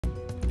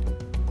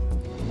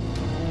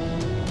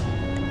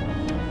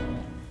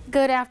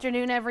Good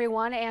afternoon,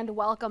 everyone, and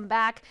welcome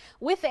back.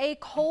 With a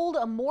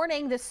cold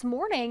morning this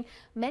morning,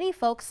 many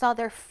folks saw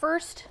their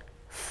first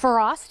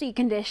frosty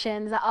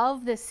conditions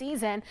of the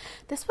season.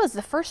 This was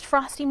the first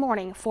frosty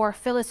morning for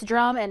Phyllis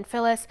Drum, and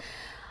Phyllis,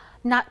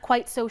 not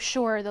quite so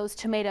sure those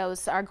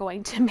tomatoes are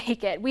going to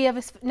make it. We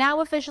have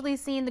now officially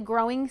seen the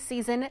growing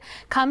season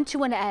come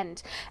to an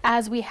end,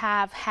 as we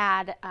have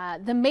had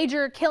the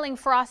major killing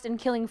frost and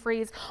killing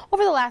freeze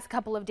over the last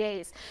couple of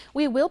days.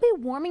 We will be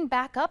warming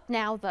back up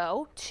now,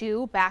 though,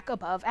 to back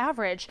above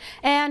average,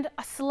 and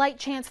a slight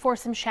chance for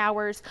some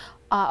showers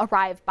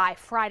arrive by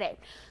Friday.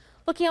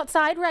 Looking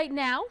outside right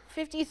now,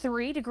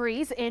 53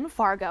 degrees in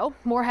Fargo.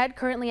 Moorhead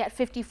currently at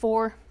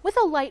 54 with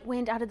a light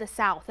wind out of the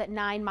south at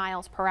 9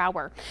 miles per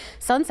hour.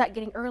 Sunset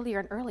getting earlier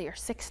and earlier,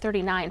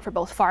 6:39 for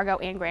both Fargo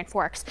and Grand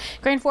Forks.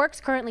 Grand Forks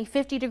currently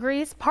 50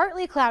 degrees,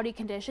 partly cloudy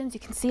conditions.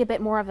 You can see a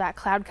bit more of that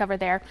cloud cover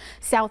there.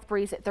 South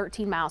breeze at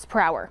 13 miles per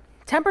hour.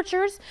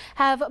 Temperatures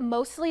have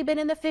mostly been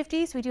in the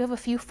 50s. We do have a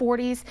few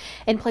 40s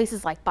in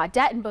places like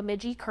Baudette and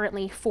Bemidji,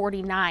 currently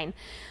 49.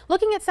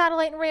 Looking at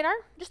satellite and radar,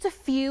 just a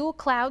few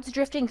clouds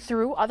drifting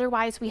through.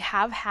 Otherwise, we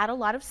have had a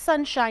lot of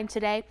sunshine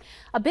today.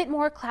 A bit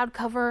more cloud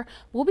cover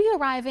will be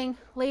arriving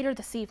later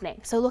this evening.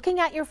 So looking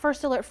at your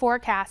first alert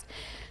forecast,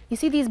 you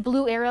see these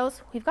blue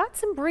arrows. We've got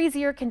some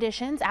breezier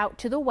conditions out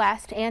to the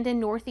west and in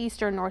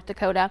northeastern North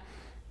Dakota.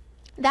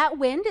 That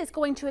wind is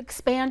going to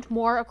expand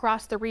more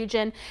across the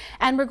region,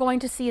 and we're going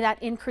to see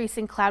that increase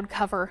in cloud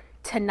cover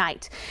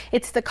tonight.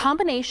 It's the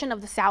combination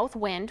of the south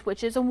wind,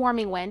 which is a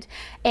warming wind,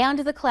 and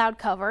the cloud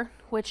cover,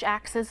 which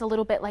acts as a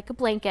little bit like a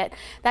blanket,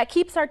 that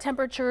keeps our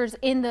temperatures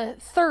in the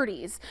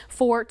 30s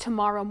for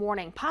tomorrow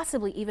morning,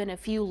 possibly even a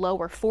few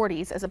lower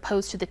 40s as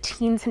opposed to the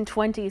teens and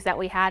 20s that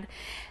we had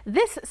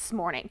this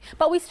morning.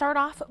 But we start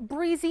off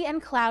breezy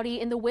and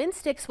cloudy, and the wind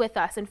sticks with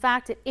us. In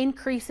fact, it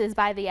increases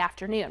by the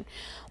afternoon.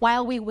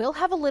 While we will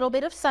have a little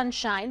bit of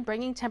sunshine,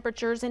 bringing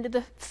temperatures into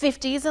the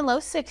 50s and low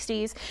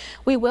 60s,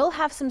 we will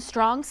have some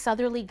strong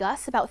southerly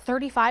gusts, about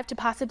 35 to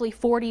possibly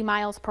 40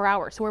 miles per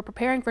hour. So we're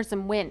preparing for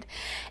some wind.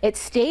 It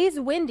stays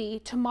windy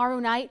tomorrow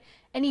night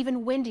and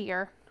even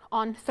windier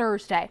on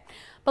Thursday.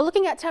 But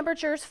looking at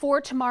temperatures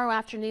for tomorrow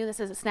afternoon, this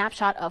is a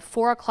snapshot of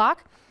 4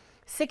 o'clock.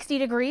 60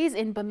 degrees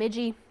in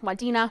Bemidji,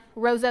 Wadena,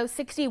 Roseau,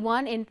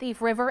 61 in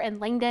Thief River and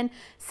Langdon,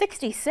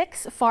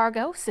 66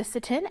 Fargo,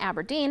 Sisseton,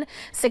 Aberdeen,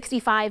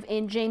 65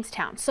 in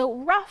Jamestown. So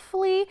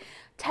roughly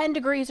 10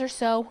 degrees or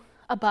so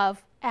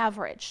above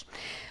average.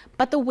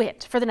 But the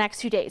wind for the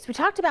next few days, we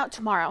talked about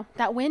tomorrow,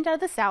 that wind out of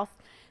the south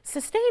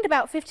sustained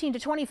about 15 to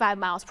 25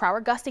 miles per hour,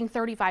 gusting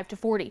 35 to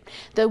 40.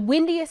 The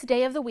windiest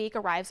day of the week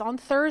arrives on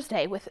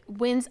Thursday with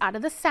winds out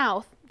of the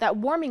south, that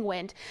warming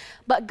wind,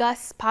 but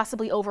gusts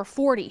possibly over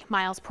 40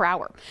 miles per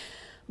hour.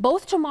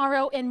 Both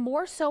tomorrow and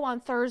more so on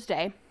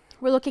Thursday,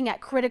 we're looking at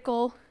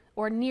critical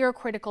or near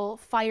critical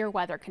fire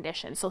weather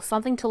conditions. So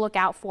something to look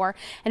out for.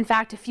 In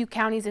fact, a few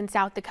counties in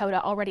South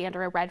Dakota already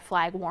under a red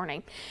flag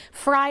warning.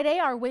 Friday,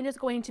 our wind is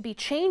going to be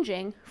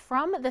changing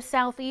from the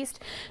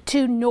southeast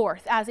to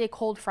north as a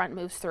cold front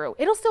moves through.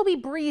 It'll still be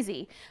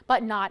breezy,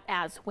 but not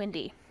as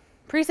windy.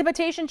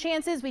 Precipitation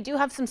chances, we do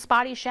have some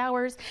spotty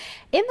showers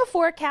in the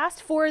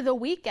forecast for the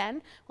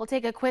weekend. We'll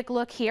take a quick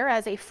look here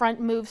as a front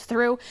moves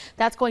through.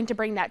 That's going to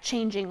bring that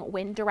changing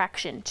wind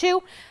direction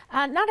too.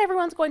 Not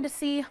everyone's going to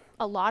see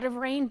a lot of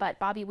rain, but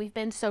Bobby, we've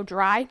been so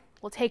dry.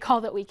 We'll take all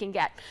that we can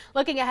get.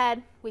 Looking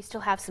ahead, we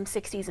still have some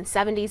 60s and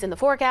 70s in the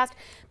forecast,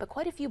 but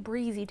quite a few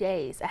breezy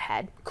days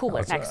ahead.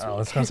 Cooler next week. I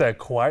was going to say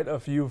quite a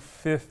few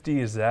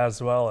 50s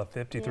as well, a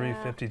 53,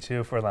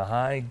 52 for the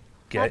high.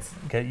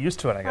 Get used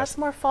to it, I guess. That's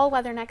more fall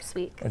weather next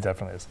week. It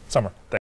definitely is. Summer.